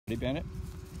Ready, Bandit?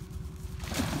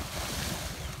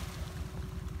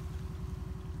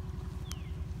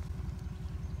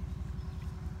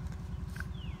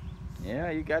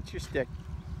 Yeah, you got your stick.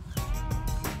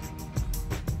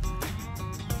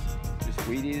 Just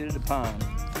weed eated a pond.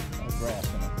 No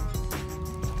grass in it.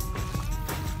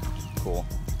 Cool.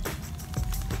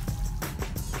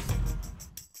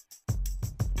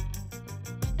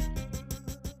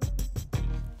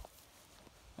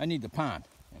 I need the pond,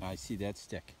 and I see that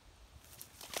stick.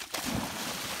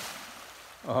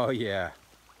 Oh yeah.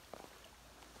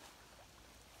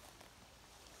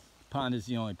 Pond is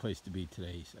the only place to be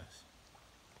today, he says.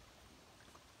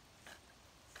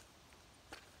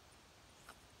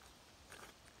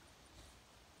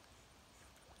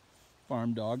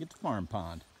 Farm dog at the farm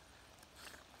pond.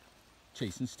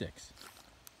 Chasing sticks.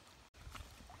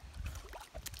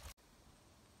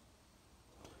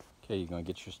 Okay, you gonna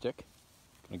get your stick?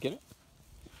 Gonna get it?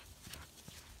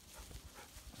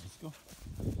 Let's go.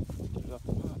 Get it off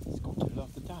the pond. Let's go get it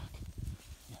off the dock.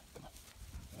 Yeah, come on.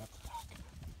 Get it off the dock.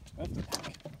 Off the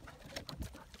dock.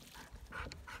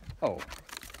 Oh,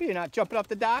 you're not jumping off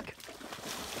the dock?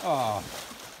 Oh,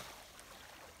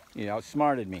 you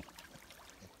outsmarted me.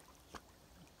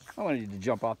 I wanted you to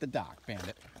jump off the dock,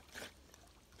 Bandit.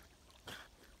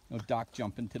 No dock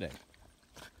jumping today.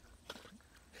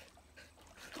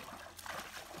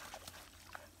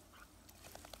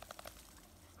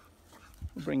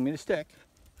 Bring me the stick.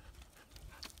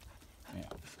 Yeah.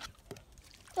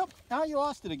 Nope, now you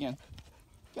lost it again.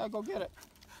 Gotta go get it.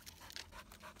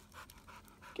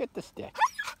 Get the stick.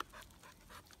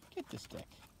 Get the stick.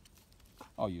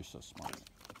 Oh, you're so smart.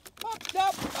 Up,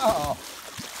 up. Oh.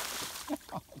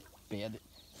 Bandit.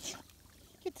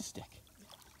 Get the stick.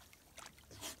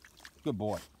 Good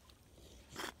boy.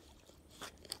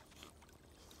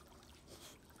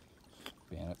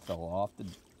 Bandit fell off the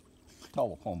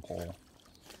telephone pole.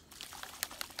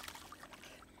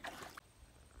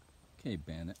 Okay,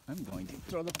 Bandit, I'm going to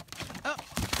throw the... Oh!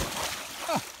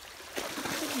 Oh!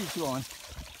 Keep going.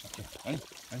 Okay, ready?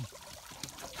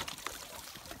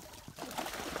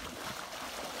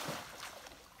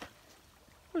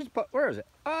 Ready? Where is it?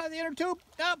 Ah, the inner tube!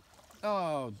 Up!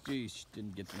 Oh, geez,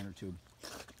 didn't get the inner tube.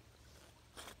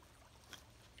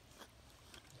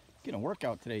 Getting a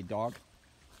workout today, dog.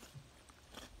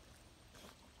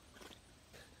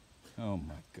 Oh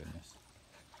my goodness.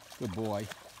 Good boy.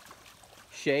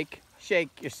 Shake.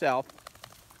 Shake yourself.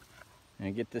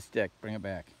 And get the stick. Bring it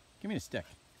back. Give me the stick.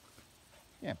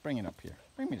 Yeah, bring it up here.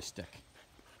 Bring me the stick.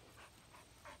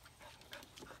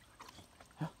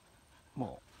 Huh?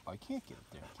 Well, I can't get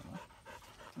it there, can I?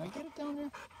 Can I get it down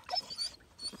there?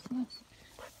 Hmm.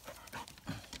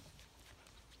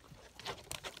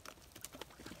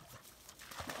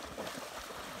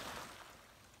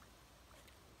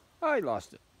 I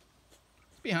lost it.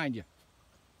 It's behind you.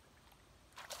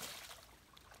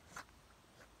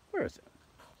 Where is it?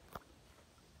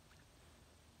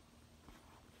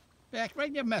 Back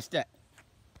right, you missed it.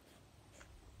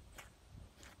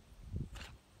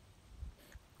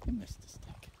 You missed the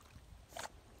stick.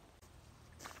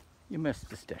 You missed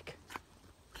the stick.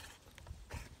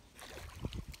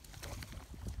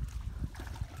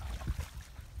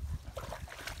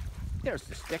 There's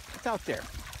the stick. It's out there.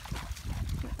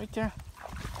 Right there.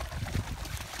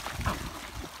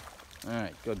 All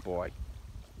right, good boy.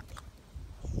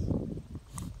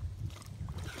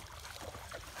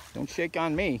 Don't shake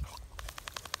on me.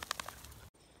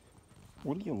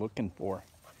 What are you looking for?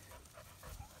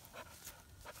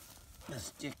 The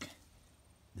stick,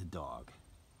 the dog.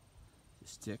 The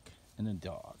stick and the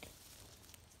dog.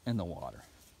 And the water.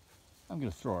 I'm gonna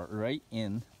throw it right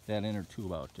in that inner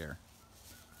tube out there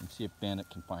and see if Bandit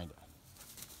can find it.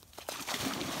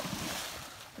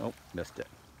 Nope, missed it.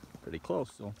 Pretty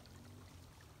close though.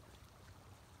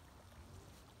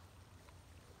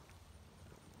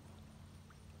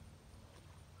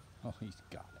 Oh, he's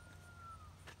got it.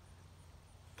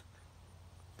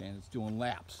 Bandit's doing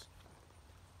laps.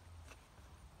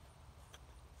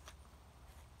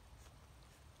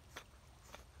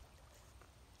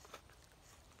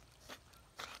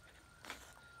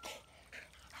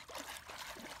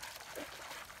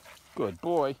 Good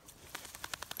boy.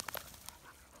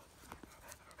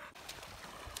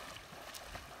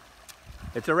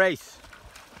 It's a race.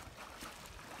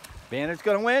 Bandit's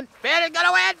gonna win. Bandit's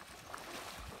gonna win!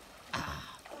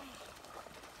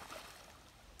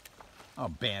 Oh,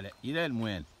 Bandit, you didn't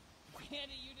win.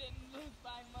 Bandit, you didn't lose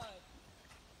by much.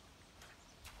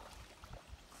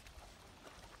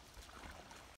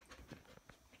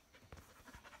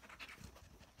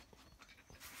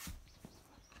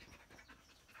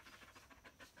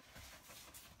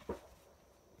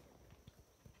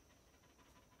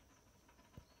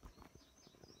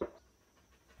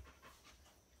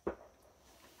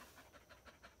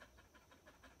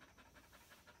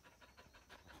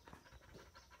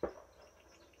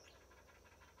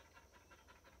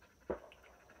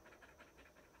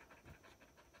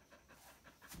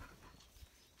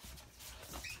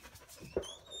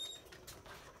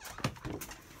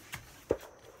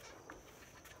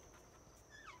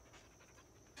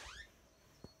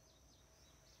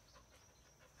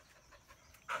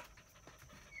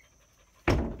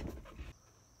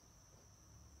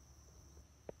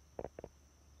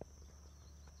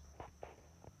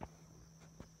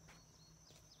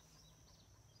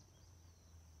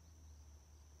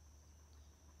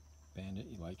 Bandit,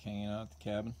 you like hanging out at the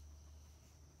cabin?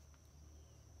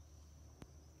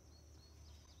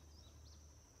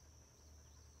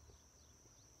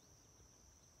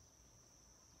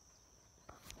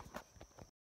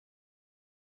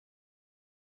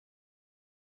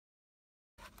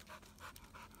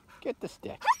 Get the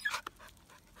stick.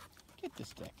 Get the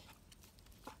stick.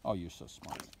 Oh, you're so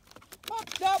smart. Up,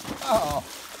 up. Oh.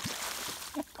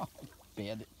 Oh,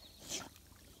 Bandit.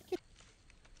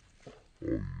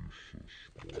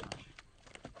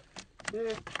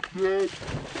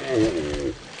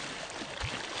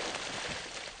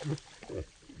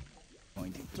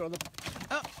 Going to throw the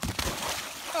up.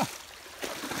 Oh.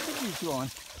 Keep going.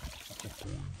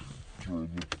 Throw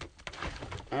the